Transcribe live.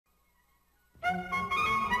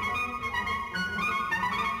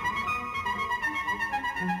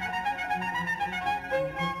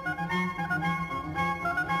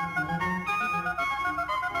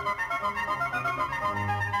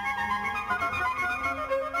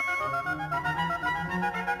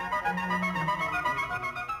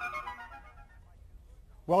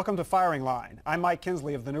Welcome to Firing Line. I'm Mike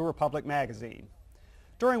Kinsley of the New Republic magazine.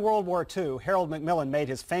 During World War II, Harold Macmillan made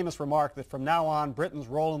his famous remark that from now on, Britain's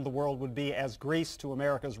role in the world would be as Greece to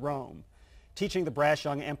America's Rome, teaching the brash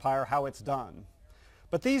young empire how it's done.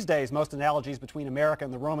 But these days, most analogies between America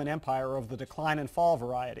and the Roman Empire are of the decline and fall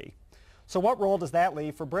variety. So what role does that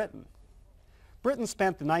leave for Britain? Britain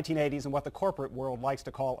spent the 1980s in what the corporate world likes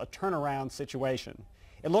to call a turnaround situation.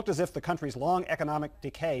 It looked as if the country's long economic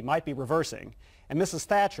decay might be reversing, and Mrs.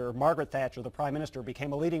 Thatcher, Margaret Thatcher, the Prime Minister,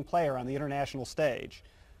 became a leading player on the international stage.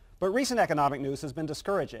 But recent economic news has been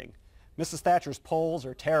discouraging. Mrs. Thatcher's polls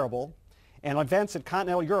are terrible, and events in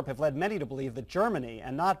continental Europe have led many to believe that Germany,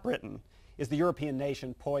 and not Britain, is the European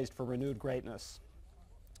nation poised for renewed greatness.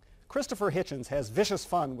 Christopher Hitchens has vicious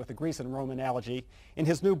fun with the Greece and Rome analogy in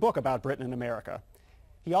his new book about Britain and America.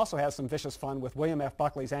 He also has some vicious fun with William F.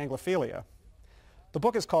 Buckley's Anglophilia. The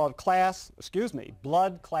book is called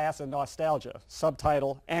Blood, Class, and Nostalgia,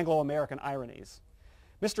 subtitle Anglo-American Ironies.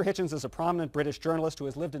 Mr. Hitchens is a prominent British journalist who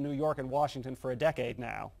has lived in New York and Washington for a decade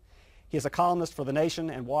now. He is a columnist for The Nation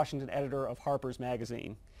and Washington editor of Harper's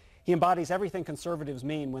Magazine. He embodies everything conservatives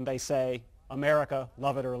mean when they say, America,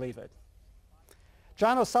 love it or leave it.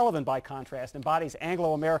 John O'Sullivan, by contrast, embodies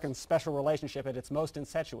Anglo-American special relationship at its most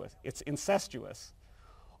incestuous. It's incestuous.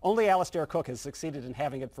 Only Alistair Cooke has succeeded in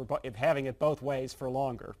having it both ways for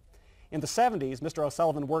longer. In the 70s, Mr.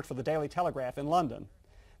 O'Sullivan worked for the Daily Telegraph in London.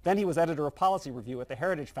 Then he was editor of Policy Review at the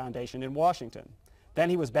Heritage Foundation in Washington. Then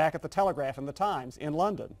he was back at the Telegraph and the Times in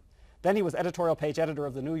London. Then he was editorial page editor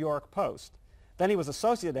of the New York Post. Then he was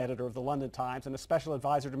associate editor of the London Times and a special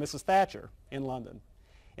advisor to Mrs. Thatcher in London.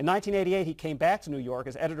 In 1988, he came back to New York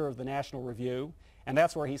as editor of the National Review, and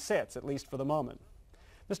that's where he sits, at least for the moment.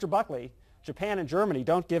 Mr. Buckley, Japan and Germany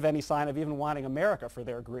don't give any sign of even wanting America for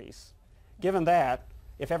their Greece. Given that,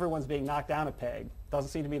 if everyone's being knocked down a peg, doesn't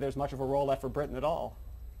seem to me there's much of a role left for Britain at all.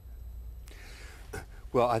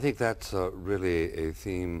 Well, I think that's really a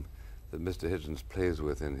theme that Mr. Hitchens plays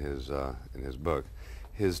with in his book.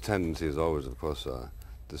 His tendency is always, of course,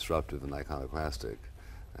 disruptive and iconoclastic,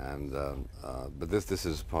 and but this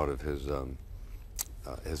is part of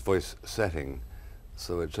his voice setting,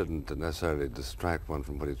 so it shouldn't necessarily distract one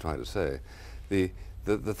from what he's trying to say. The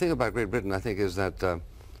thing about Great Britain, I think, is that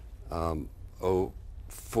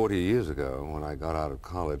 40 years ago, when I got out of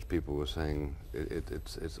college, people were saying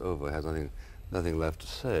it's over, it has nothing left to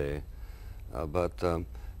say, but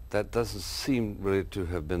that doesn't seem really to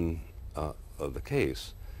have been the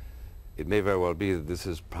case. It may very well be that this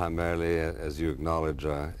is primarily, as you acknowledge,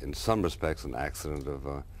 in some respects, an accident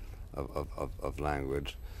of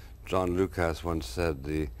language. John Lucas once said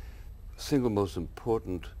the single most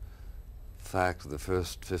important fact of the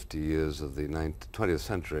first 50 years of the 20th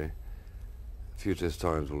century, future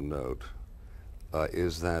historians will note,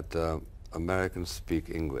 is that Americans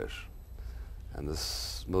speak English. And the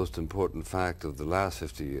most important fact of the last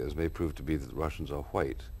 50 years may prove to be that the Russians are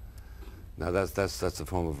white. Now that's a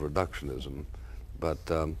form of reductionism, but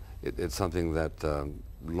it's something that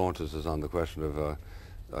launches us on the question of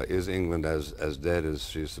is England as dead as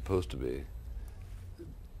she's supposed to be?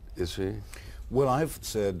 Is she? Well, I've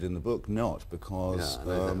said in the book not, because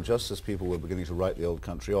just as people were beginning to write the old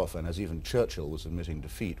country off, and as even Churchill was admitting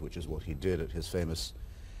defeat, which is what he did at his famous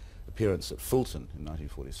appearance at Fulton in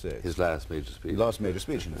 1946. His last major speech. Last major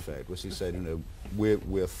speech, in effect, was he said, you know,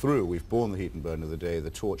 we're through, we've borne the heat and burn of the day, the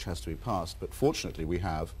torch has to be passed, but fortunately we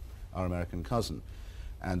have our American cousin.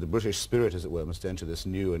 And the British spirit, as it were, must enter this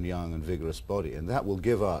new and young and vigorous body, and that will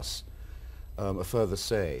give us a further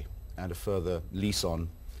say and a further lease on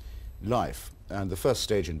life. And the first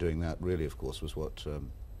stage in doing that, really, of course, was what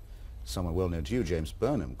someone well known to you, James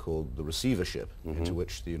Burnham, called the receivership into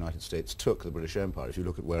which the United States took the British Empire. If you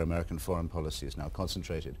look at where American foreign policy is now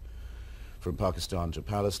concentrated, from Pakistan to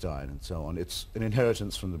Palestine and so on, it's an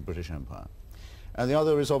inheritance from the British Empire. And the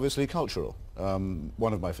other is obviously cultural.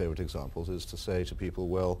 One of my favorite examples is to say to people,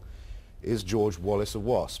 well, is George Wallace a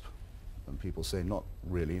WASP? And people say, not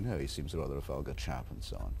really, no, he seems rather a vulgar chap and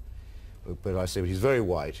so on. But I say, well, he's very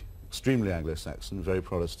white, extremely Anglo-Saxon, very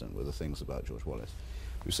Protestant were the things about George Wallace.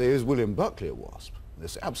 You say, is William Buckley a WASP? They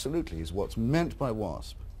say, absolutely, he's what's meant by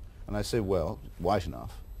WASP. And I say, well, white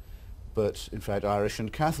enough, but in fact Irish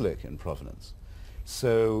and Catholic in provenance.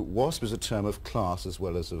 So WASP is a term of class as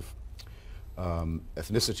well as of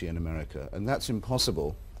ethnicity in America, and that's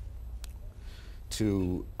impossible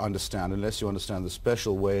to understand unless you understand the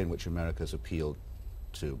special way in which America is appealed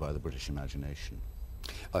to by the British imagination.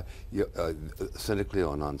 Cynically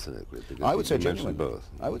or non-cynically? I would say genuinely. Both.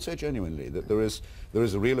 I would say genuinely that there is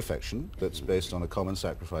a real affection that's based on a common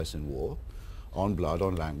sacrifice in war, on blood,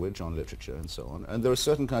 on language, on literature, and so on. And there are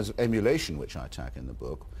certain kinds of emulation which I attack in the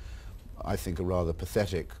book. I think a rather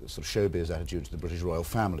pathetic sort of showbiz attitude to the British royal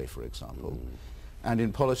family, for example. And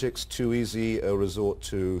in politics, too easy a resort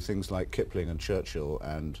to things like Kipling and Churchill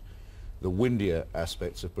and the windier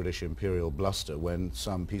aspects of British imperial bluster when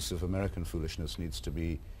some piece of American foolishness needs to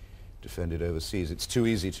be defended overseas. It's too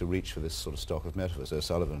easy to reach for this sort of stock of metaphors.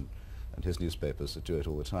 O'Sullivan and his newspapers that do it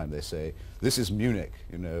all the time. They say, this is Munich,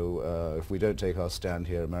 you know, if we don't take our stand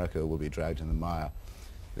here, America will be dragged in the mire.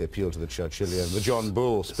 They appeal to the Churchillian, the John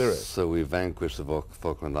Bull spirit. So we vanquish the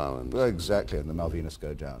Falkland Islands. Well, exactly, and the Malvinas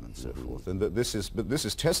go down and so forth. And that this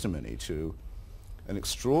is testimony to an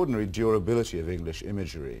extraordinary durability of English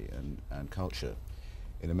imagery and culture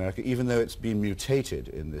in America, even though it's been mutated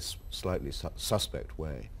in this slightly suspect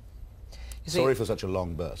way. Sorry for such a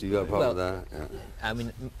long burst. You got a problem with that? Yeah. I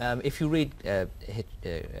mean, if you read Mr.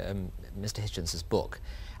 Hitchens' book,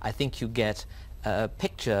 I think you get a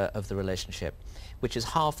picture of the relationship which is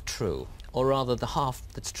half true, or rather the half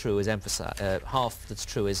that's true is emphasized, half that's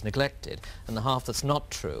true is neglected, and the half that's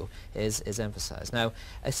not true is emphasized. Now,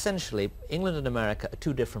 essentially, England and America are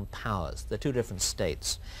two different powers. They're two different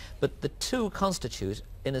states. But the two constitute,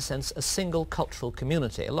 in a sense, a single cultural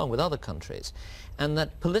community, along with other countries. And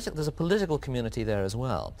that there's a political community there as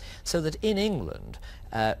well. So that in England,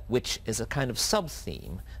 which is a kind of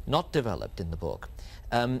sub-theme, not developed in the book,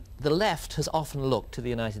 the left has often looked to the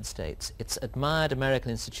United States. It's admired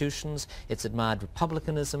American institutions, it's admired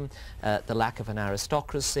republicanism, the lack of an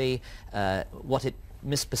aristocracy, what it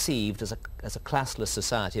misperceived as a classless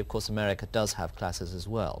society. Of course, America does have classes as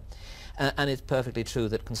well. And it's perfectly true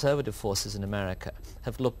that conservative forces in America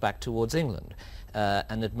have looked back towards England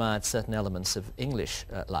and admired certain elements of English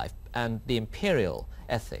life. And the imperial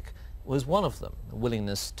ethic was one of them, a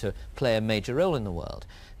willingness to play a major role in the world.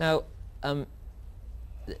 Now,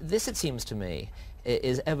 this, it seems to me,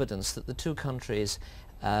 is evidence that the two countries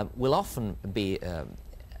will often be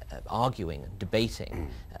arguing and debating,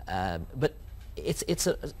 but it's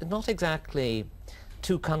not exactly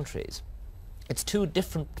two countries. It's two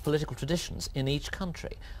different political traditions in each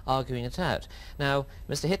country arguing it out. Now,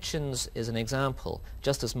 Mr. Hitchens is an example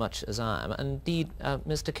just as much as I am, and indeed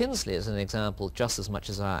Mr. Kinsley is an example just as much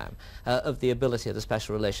as I am, of the ability of the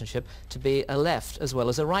special relationship to be a left as well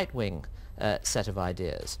as a right-wing set of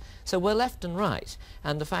ideas. So we're left and right,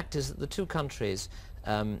 and the fact is that the two countries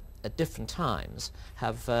at different times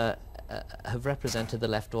have represented the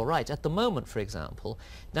left or right. At the moment, for example,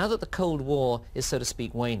 now that the Cold War is, so to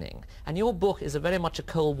speak, waning, and your book is very much a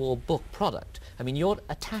Cold War book product. I mean, you're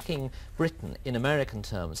attacking Britain in American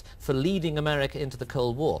terms for leading America into the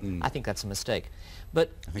Cold War. I think that's a mistake. But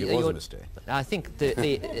I think it was a mistake. I think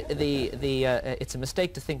it's a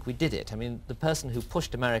mistake to think we did it. I mean, the person who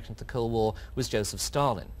pushed America into the Cold War was Joseph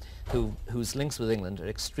Stalin, whose links with England are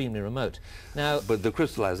extremely remote. Now, but the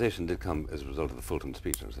crystallization did come as a result of the Fulton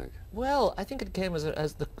speech, I think. Well, I think it came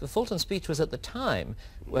as the Fulton speech was at the time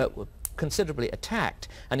considerably attacked,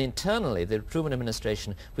 and internally the Truman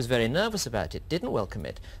administration was very nervous about it, didn't welcome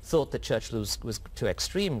it, thought that Churchill was too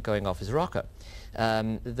extreme, going off his rocker.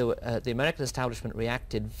 The American establishment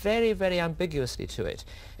reacted very, very ambiguously to it.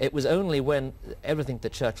 It was only when everything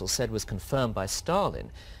that Churchill said was confirmed by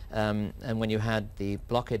Stalin, and when you had the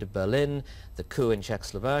blockade of Berlin, the coup in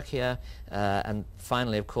Czechoslovakia, and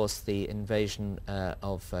finally, of course, the invasion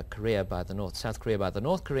of South Korea by the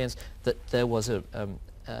North Koreans, that there was a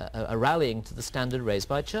rallying to the standard raised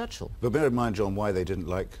by Churchill. But bear in mind, John, why they didn't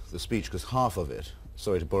like the speech, because half of it,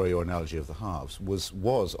 sorry to borrow your analogy of the halves, was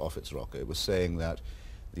off its rocker. It was saying that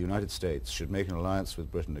the United States should make an alliance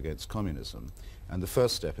with Britain against communism, and the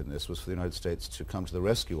first step in this was for the United States to come to the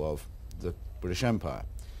rescue of the British Empire.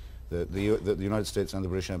 The United States and the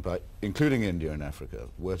British Empire, including India and Africa,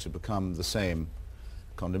 were to become the same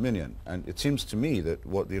condominion. And it seems to me that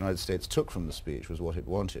what the United States took from the speech was what it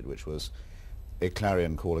wanted, which was a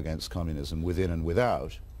clarion call against communism within and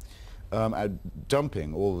without,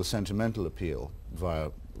 dumping all the sentimental appeal via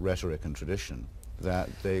rhetoric and tradition that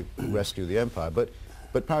they rescue the empire. But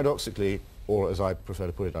paradoxically, or as I prefer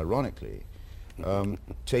to put it, ironically,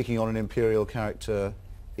 taking on an imperial character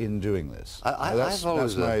in doing this. That's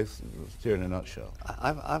my theory in a nutshell.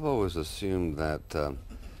 I've always assumed that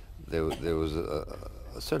there was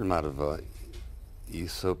a certain amount of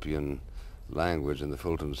Aesopian language in the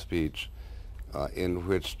Fulton speech in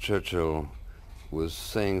which Churchill was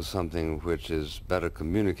saying something which is better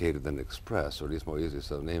communicated than expressed, or at least more easily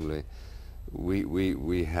so, namely,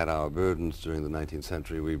 we had our burdens during the 19th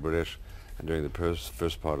century, we British, and during the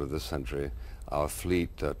first part of this century, our fleet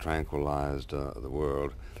tranquilized the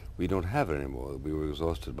world. we don't have it anymore. We were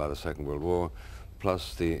exhausted by the Second World War,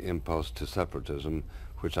 plus the impulse to separatism,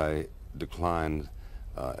 which I declined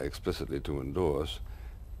explicitly to endorse.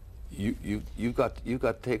 You've got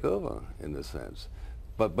to take over in this sense,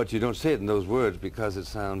 but you don't say it in those words because it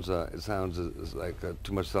sounds like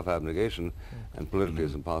too much self-abnegation, and politically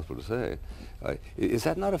it's impossible to say. Is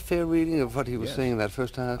that not a fair reading of what he was saying in that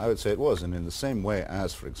first half? I would say it was, and in the same way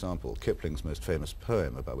as, for example, Kipling's most famous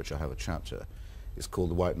poem, about which I have a chapter, is called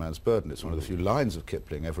The White Man's Burden. It's one of the few lines of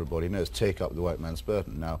Kipling everybody knows, take up the white man's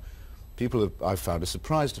burden. Now, people I've found are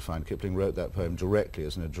surprised to find Kipling wrote that poem directly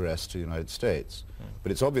as an address to the United States.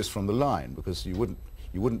 But it's obvious from the line, because you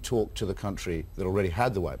wouldn't talk to the country that already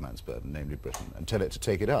had the white man's burden, namely Britain, and tell it to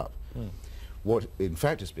take it up. What in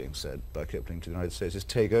fact is being said by Kipling to the United States is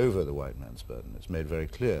take over the white man's burden. It's made very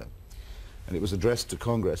clear. And it was addressed to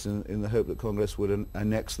Congress in the hope that Congress would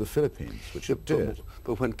annex the Philippines, which it did.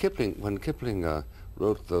 But when Kipling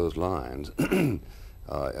wrote those lines, the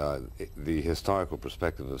historical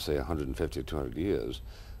perspective of, say, 150 or 200 years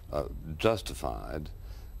justified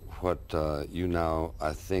what you now,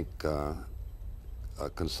 I think,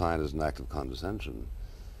 consign as an act of condescension.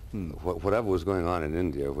 Whatever was going on in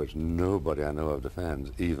India, which nobody I know of defends,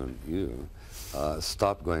 even you,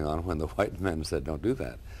 stopped going on when the white men said, don't do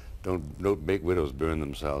that. Don't make widows burn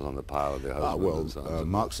themselves on the pile of their husbands.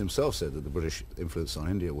 Marx himself said that the British influence on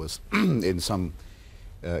India was, in some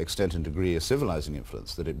extent and degree, a civilizing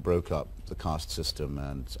influence, that it broke up the caste system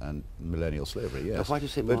and millennial slavery, yes. Now, why do you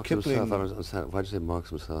say Marx himself? Why do you say Marx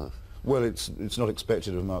himself? Well, it's not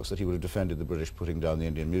expected of Marx that he would have defended the British putting down the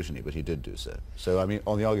Indian Mutiny, but he did do so. So, I mean,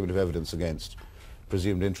 on the argument of evidence against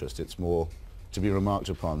presumed interest, it's more to be remarked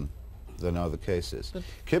upon than other cases. But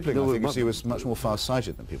Kipling, I think, he was much more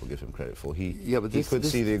far-sighted than people give him credit for. He could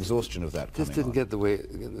see the exhaustion of that coming This didn't get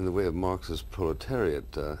in the way of Marx's proletariat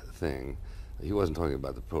thing. He wasn't talking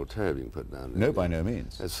about the proletariat being put down. No, by no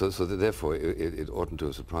means. So therefore, it oughtn't to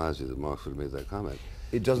have surprised you that Marx would have made that comment.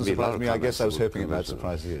 It doesn't surprise me. I guess I was hoping it might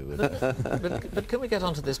surprise you. But can we get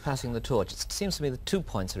on to this passing the torch? It seems to me that 2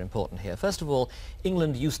 points are important here. First of all,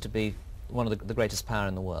 England used to be one of the greatest power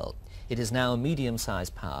in the world. It is now a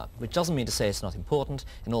medium-sized power, which doesn't mean to say it's not important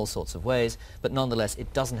in all sorts of ways, but nonetheless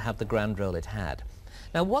it doesn't have the grand role it had.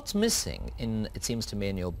 Now, what's missing, it seems to me,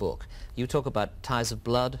 in your book, you talk about ties of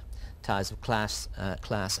blood, ties of class,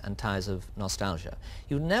 and ties of nostalgia.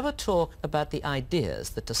 You never talk about the ideas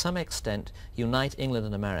that to some extent unite England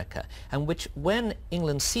and America, and which, when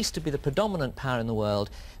England ceased to be the predominant power in the world,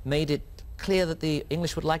 made it clear that the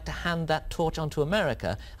English would like to hand that torch onto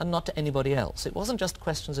America and not to anybody else. It wasn't just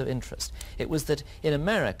questions of interest. It was that in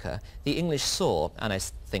America the English saw, and I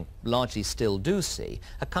think largely still do see,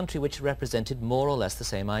 a country which represented more or less the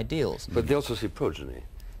same ideals. But they also see progeny.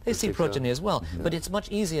 They see progeny as well, but it's much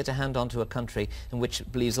easier to hand on to a country in which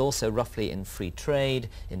believes also roughly in free trade,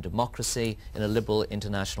 in democracy, in a liberal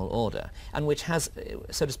international order, and which has,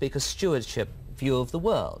 so to speak, a stewardship view of the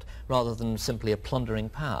world, rather than simply a plundering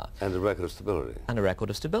power. And a record of stability. And a record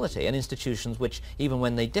of stability, and institutions which, even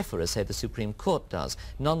when they differ, as say the Supreme Court does,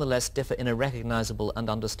 nonetheless differ in a recognizable and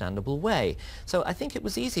understandable way. So I think it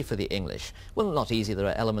was easy for the English. Well, not easy, there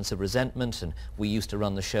are elements of resentment, and we used to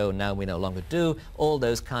run the show, now we no longer do. All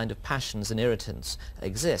those kind of passions and irritants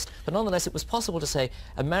exist. But nonetheless, it was possible to say,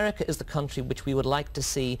 America is the country which we would like to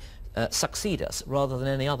see succeed us, rather than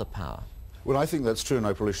any other power. Well, I think that's true, and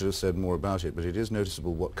I probably should have said more about it, but it is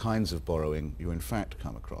noticeable what kinds of borrowing you in fact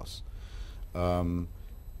come across.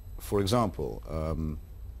 For example,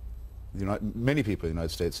 many people in the United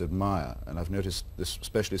States admire, and I've noticed this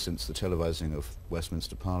especially since the televising of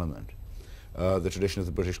Westminster Parliament, the tradition of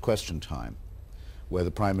the British Question Time, where the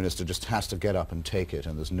Prime Minister just has to get up and take it,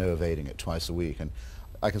 and there's no evading it, twice a week. And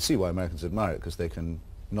I can see why Americans admire it, because they can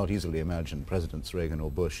not easily imagine Presidents Reagan or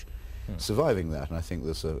Bush surviving that, and I think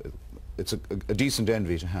there's it's a decent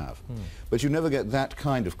envy to have. But you never get that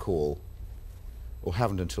kind of call, or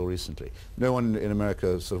haven't until recently. No one in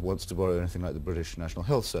America sort of wants to borrow anything like the British National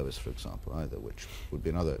Health Service, for example, either, which would be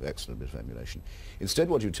another excellent bit of emulation. Instead,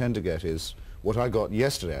 what you tend to get is what I got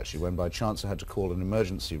yesterday, actually, when by chance I had to call an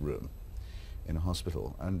emergency room in a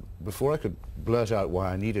hospital. And before I could blurt out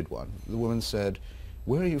why I needed one, the woman said,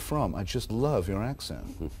 "Where are you from? I just love your accent.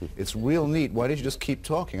 It's real neat. Why did you just keep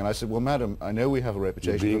talking?" And I said, "Well, madam, I know we have a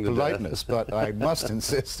reputation for politeness, but I must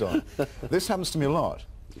insist on." This happens to me a lot.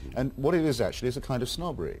 And what it is actually is a kind of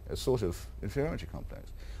snobbery, a sort of inferiority complex.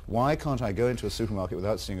 Why can't I go into a supermarket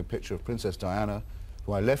without seeing a picture of Princess Diana,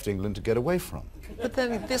 who I left England to get away from? But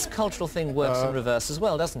then this cultural thing works in reverse as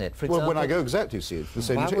well, doesn't it? For well, example, when I go exactly, you see, the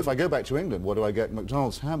same. If I go back to England, what do I get?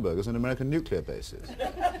 McDonald's hamburgers and American nuclear bases.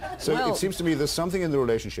 So it seems to me there's something in the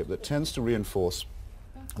relationship that tends to reinforce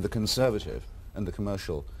the conservative and the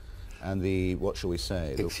commercial and the, what shall we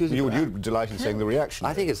say, Excuse me, you'd delight in saying the reaction.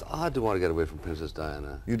 I think it's odd to want to get away from Princess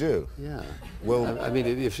Diana. You do? Yeah. Well, I mean,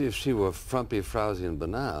 if she were frumpy, frowsy, and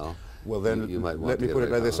banal, well then, you might want let to me get put it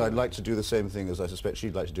away like this. from I'd her. like to do the same thing as I suspect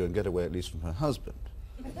she'd like to do and get away at least from her husband.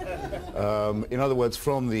 In other words,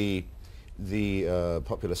 from the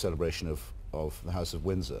popular celebration of the House of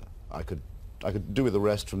Windsor, I could do with the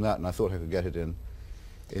rest from that, and I thought I could get it in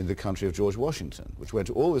the country of George Washington, which went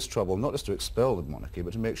to all this trouble not just to expel the monarchy,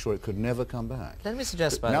 but to make sure it could never come back. Let me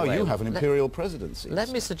suggest, by now the way... you have an imperial presidency.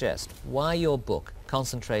 Let me suggest why your book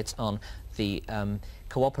concentrates on the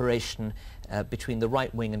cooperation between the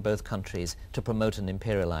right wing in both countries to promote an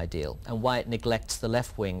imperial ideal, and why it neglects the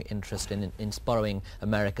left wing interest in borrowing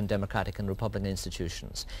American democratic and republican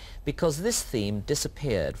institutions. Because this theme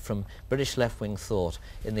disappeared from British left wing thought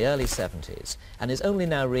in the early 70s and is only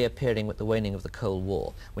now reappearing with the waning of the Cold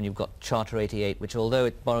War, when you've got Charter 88, which, although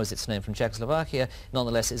it borrows its name from Czechoslovakia,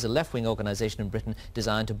 nonetheless is a left wing organization in Britain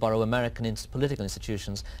designed to borrow American political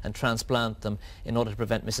institutions and transplant them in order to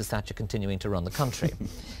prevent Mrs. Thatcher continuing to run the country.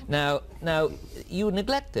 Now you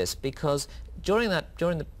neglect this because during the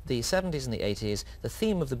 70s and the 80s, the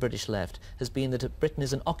theme of the British left has been that Britain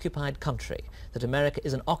is an occupied country, that America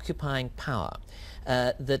is an occupying power,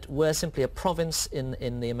 that we're simply a province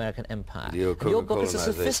in the American empire. And your book is a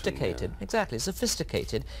sophisticated, exactly,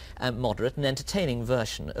 sophisticated, moderate and entertaining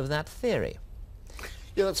version of that theory.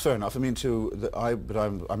 Yeah, that's fair enough. I mean,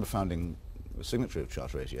 I'm a founding signatory of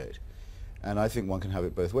Charter 88. And I think one can have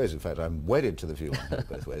it both ways. In fact, I'm wedded to the view one can have it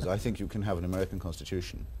both ways. I think you can have an American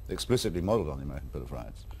Constitution explicitly modelled on the American Bill of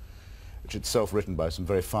Rights, which is self-written by some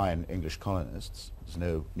very fine English colonists. There's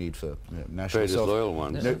no need for national... Very disloyal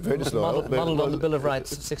ones. No, very disloyal. Modelled on the Bill of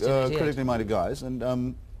Rights of 1688. Critically minded guys.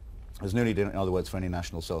 And there's no need, in other words, for any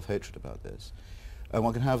national self-hatred about this.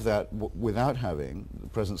 One can have that without having the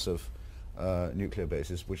presence of nuclear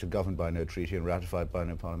bases which are governed by no treaty and ratified by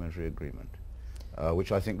no parliamentary agreement.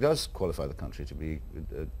 Which I think does qualify the country to be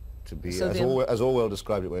so as Orwell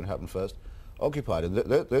described it when it happened first, occupied. And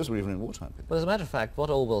those were even in wartime. Well, as a matter of fact,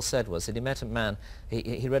 what Orwell said was that he met a man,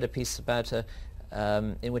 he read a piece about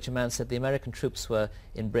in which a man said the American troops were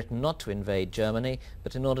in Britain not to invade Germany,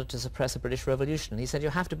 but in order to suppress a British Revolution. He said you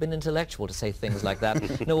have to be an intellectual to say things like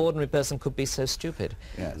that. No ordinary person could be so stupid.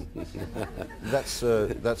 Yes.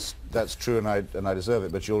 That's true, and I deserve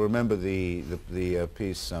it. But you'll remember the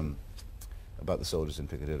piece about the soldiers in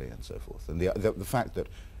Piccadilly and so forth, and the fact that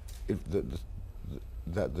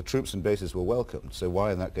that the troops and bases were welcomed. So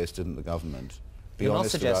why in that case didn't the government be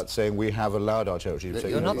honest about saying we have allowed our territory to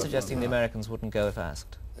take... You're not suggesting the Americans wouldn't go if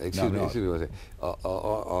asked? Excuse me.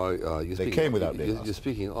 They came without being asked. You're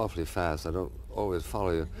speaking awfully fast. I don't always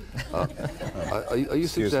follow you. Are you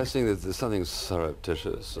suggesting that there's something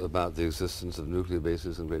surreptitious about the existence of nuclear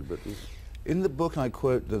bases in Great Britain? In the book, I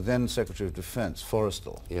quote the then Secretary of Defense,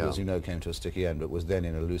 Forrestal, who, as you know, came to a sticky end, but was then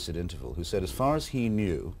in a lucid interval, who said, as far as he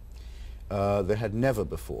knew, there had never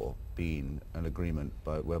before been an agreement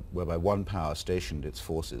whereby one power stationed its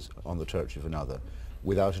forces on the territory of another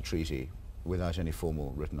without a treaty, without any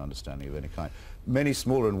formal written understanding of any kind. Many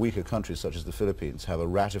smaller and weaker countries, such as the Philippines, have a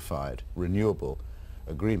ratified, renewable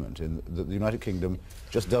agreement that the United Kingdom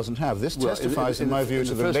just doesn't have. This testifies, in my view,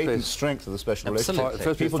 to the latent strength of the special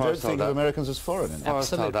relationship. People don't think of Americans as foreign.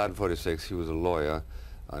 Forrestal died in '46. He was a lawyer,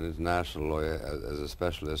 an international lawyer, as a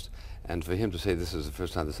specialist, and for him to say this is the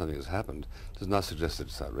first time that something has happened does not suggest that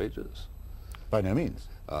it's outrageous. By no means.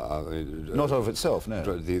 Not of itself, no.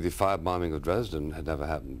 The firebombing of Dresden had never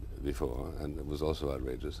happened before, and it was also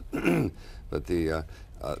outrageous. But the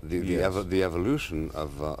evolution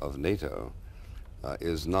of NATO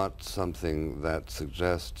is not something that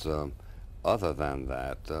suggests, other than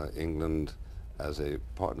that, England, as a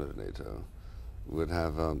partner to NATO, would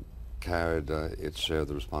have carried its share of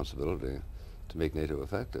the responsibility to make NATO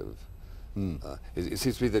effective. It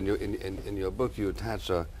seems to me that in your book you attach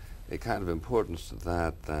a kind of importance to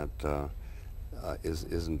that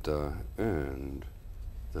isn't earned,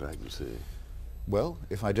 that I can see. Well,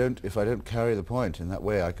 if I don't carry the point in that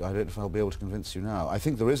way, I don't know if I'll be able to convince you now. I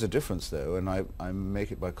think there is a difference, though, and I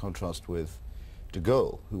make it by contrast with de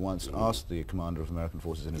Gaulle, who once asked the commander of American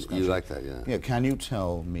forces in his country... You like that, yeah? Yeah, can you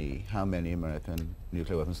tell me how many American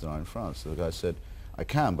nuclear weapons there are in France? So the guy said, I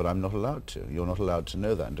can, but I'm not allowed to. You're not allowed to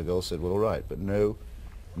know that. And de Gaulle said, well, all right, but no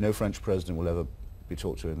French president will ever be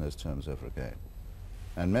talked to in those terms ever again.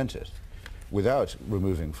 And meant it. Without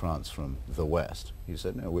removing France from the West, he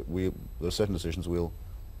said, no, there are certain decisions we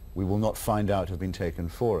will not find out have been taken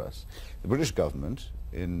for us. The British government,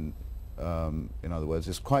 in other words,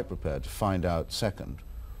 is quite prepared to find out second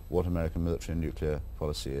what American military and nuclear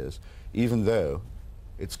policy is, even though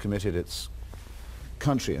it's committed its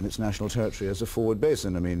country and its national territory as a forward base.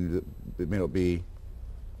 And I mean, it may not be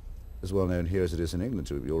as well known here as it is in England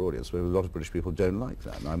to your audience, but a lot of British people don't like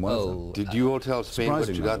that, and I'm one of them. Did you all tell Spain what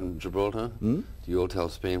you Surprising got that. in Gibraltar? Hmm? Do you all tell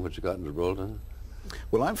Spain what you got in Gibraltar?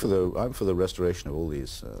 Well, I'm for the restoration of all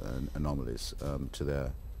these anomalies to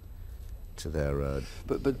their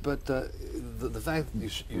But the fact that you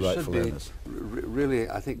should rightful be owners. really,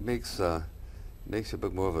 I think, makes your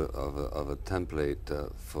book more of a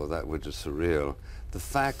template for that which is surreal. The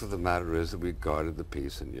fact of the matter is that we guarded the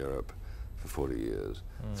peace in Europe for 40 years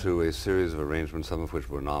through a series of arrangements, some of which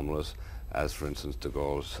were anomalous, as for instance de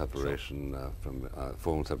Gaulle's separation from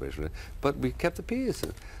formal separation. But we kept the peace,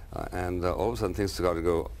 and all of a sudden things started to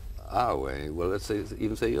go our way. Well, let's say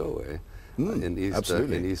even say your way. In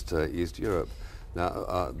East Europe.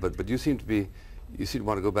 Now, but you seem to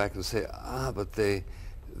want to go back and say, but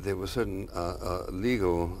there were certain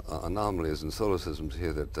legal anomalies and solecisms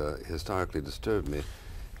here that historically disturbed me.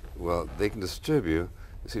 Well, they can disturb you,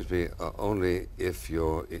 it seems to me, only if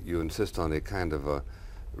you insist on a kind of a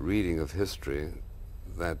reading of history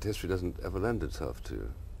that history doesn't ever lend itself to.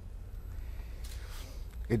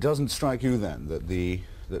 It doesn't strike you then that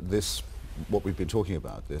this, what we've been talking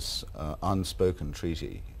about, this unspoken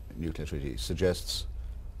treaty, nuclear treaty, suggests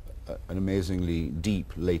an amazingly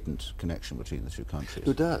deep, latent connection between the two countries?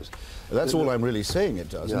 It does. That's all I'm really saying it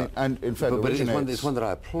does. Yeah. And in fact, but it's one that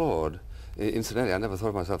I applaud. Incidentally, I never thought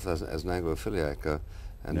of myself as an Anglophiliac,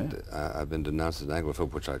 and I've been denounced as an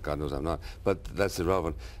Anglophobe, which God knows I'm not. But that's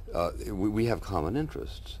irrelevant. We have common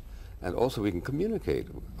interests. And also we can communicate.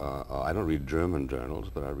 I don't read German journals,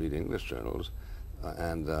 but I read English journals.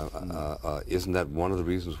 Isn't that one of the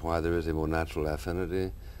reasons why there is a more natural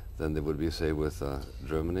affinity than there would be, say, with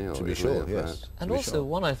Germany or To be Italy sure, or yes. France? And also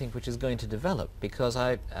one, I think, which is going to develop, because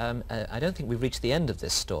I don't think we've reached the end of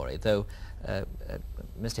this story, though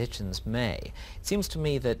Mr. Hitchens may. It seems to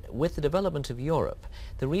me that with the development of Europe,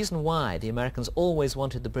 the reason why the Americans always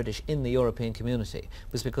wanted the British in the European community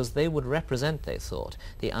was because they would represent, they thought,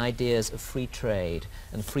 the ideas of free trade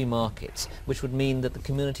and free markets, which would mean that the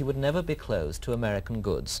community would never be closed to American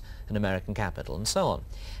goods and American capital and so on.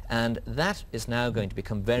 And that is now going to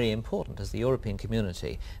become very important as the European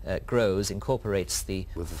community grows, incorporates the...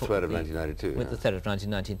 With the threat of 1992. With the threat of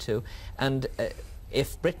 1992. And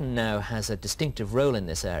if Britain now has a distinctive role in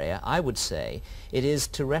this area, I would say it is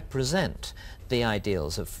to represent the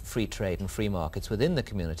ideals of free trade and free markets within the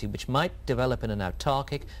community, which might develop in an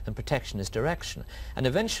autarkic and protectionist direction, and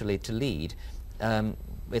eventually to lead,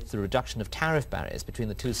 with the reduction of tariff barriers between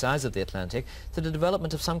the two sides of the Atlantic, to the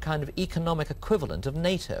development of some kind of economic equivalent of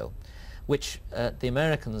NATO, which the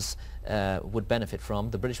Americans would benefit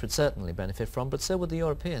from, the British would certainly benefit from, but so would the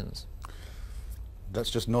Europeans. That's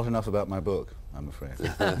just not enough about my book, I'm afraid.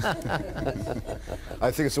 I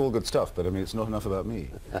think it's all good stuff, but I mean, it's not enough about me.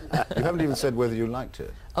 You haven't even said whether you liked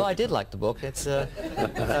it. Oh, I did like the book. It's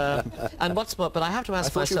and what's more, but I have to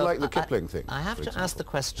ask myself. I thought you liked the Kipling thing. I have to ask the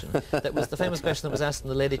question that was the famous question that was asked in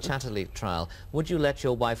the Lady Chatterley trial: would you let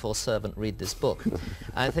your wife or servant read this book?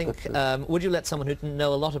 I think would you let someone who didn't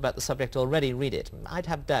know a lot about the subject already read it? I'd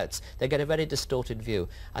have doubts. They get a very distorted view.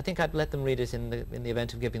 I think I'd let them read it in the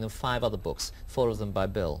event of giving them 5 other books, 4 of them by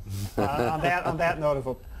Bill. On that note of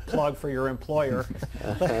a plug for your employer,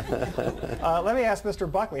 let me ask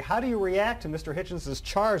Mr. Buckley, how do you react to Mr. Hitchens'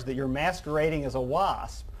 charge that you're masquerading as a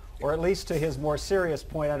WASP, or at least to his more serious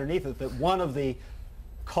point underneath it, that one of the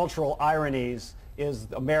cultural ironies is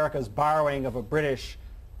America's borrowing of a British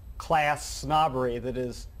class snobbery that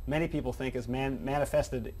is, many people think, is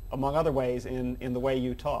manifested, among other ways, in the way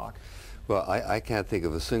you talk? Well, I can't think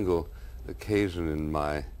of a single occasion in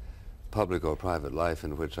my public or private life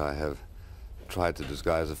in which I have tried to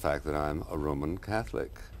disguise the fact that I'm a Roman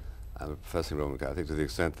Catholic. I'm a professing Roman Catholic. To the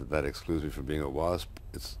extent that that excludes me from being a WASP,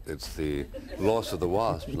 it's the loss of the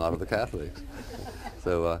WASPs, not of the Catholics.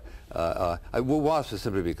 So WASP has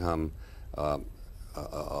simply become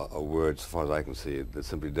a word, as far as I can see, that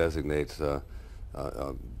simply designates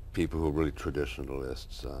people who are really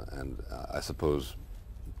traditionalists and I suppose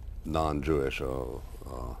non-Jewish or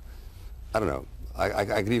I don't know. I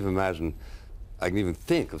can even imagine, I can even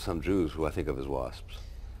think of some Jews who I think of as WASPs.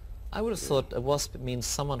 I would have thought a WASP means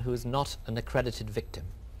someone who is not an accredited victim.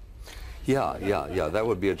 Yeah, that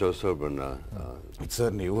would be a Joe Sobran. It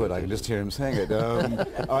certainly would. I can just hear him saying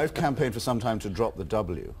it. I've campaigned for some time to drop the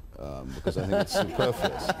W, because I think it's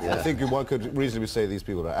superfluous. Yeah. I think one could reasonably say these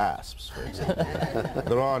people are ASPs, for example.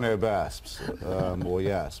 There are no BASPs or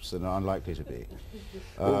YASPs, and are unlikely to be.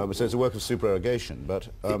 So it's a work of supererogation, but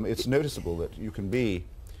it's noticeable that you can be,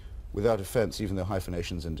 without offence, even though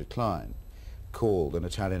hyphenation's in decline, called an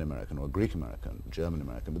Italian American or a Greek American, German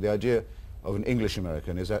American, but the idea of an English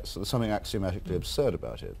American is something axiomatically absurd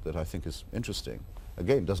about it that I think is interesting.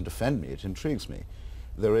 Again, it doesn't offend me, it intrigues me.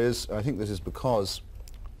 There is, I think this is because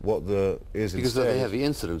what the is because instead... they have the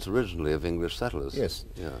incidents originally of English settlers. Yes.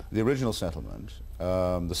 Yeah. The original settlement,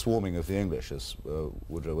 the swarming of the English, as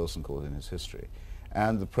Woodrow Wilson called it in his history,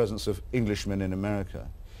 and the presence of Englishmen in America.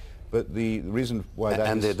 But the reason why that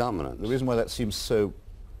and is, their dominance. The reason why that seems so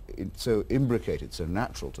imbricated, so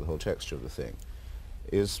natural to the whole texture of the thing,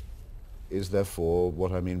 is therefore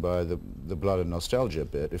what I mean by the blood and nostalgia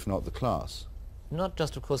bit, if not the class. Not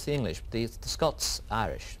just, of course, the English. The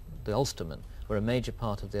Scots-Irish, the Ulstermen, were a major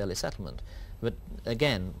part of the early settlement. But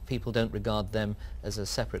again, people don't regard them as a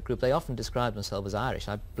separate group. They often describe themselves as Irish.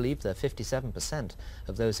 I believe they're 57%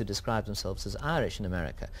 of those who describe themselves as Irish in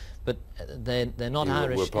America. But they're not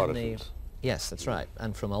Irish were in the... Protestants. Yes, that's right,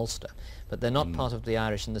 and from Ulster. But they're not part of the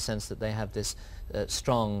Irish in the sense that they have this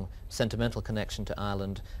strong sentimental connection to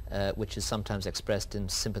Ireland, which is sometimes expressed in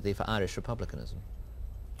sympathy for Irish republicanism.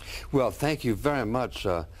 Well, thank you very much,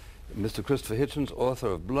 Mr. Christopher Hitchens, author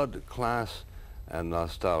of Blood, Class, and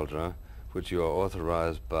Nostalgia, which you are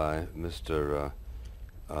authorized by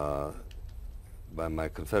by my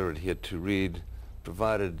confederate here to read,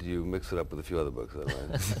 provided you mix it up with a few other books.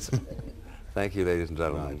 Is that right? Thank you, ladies and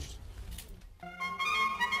gentlemen. Right.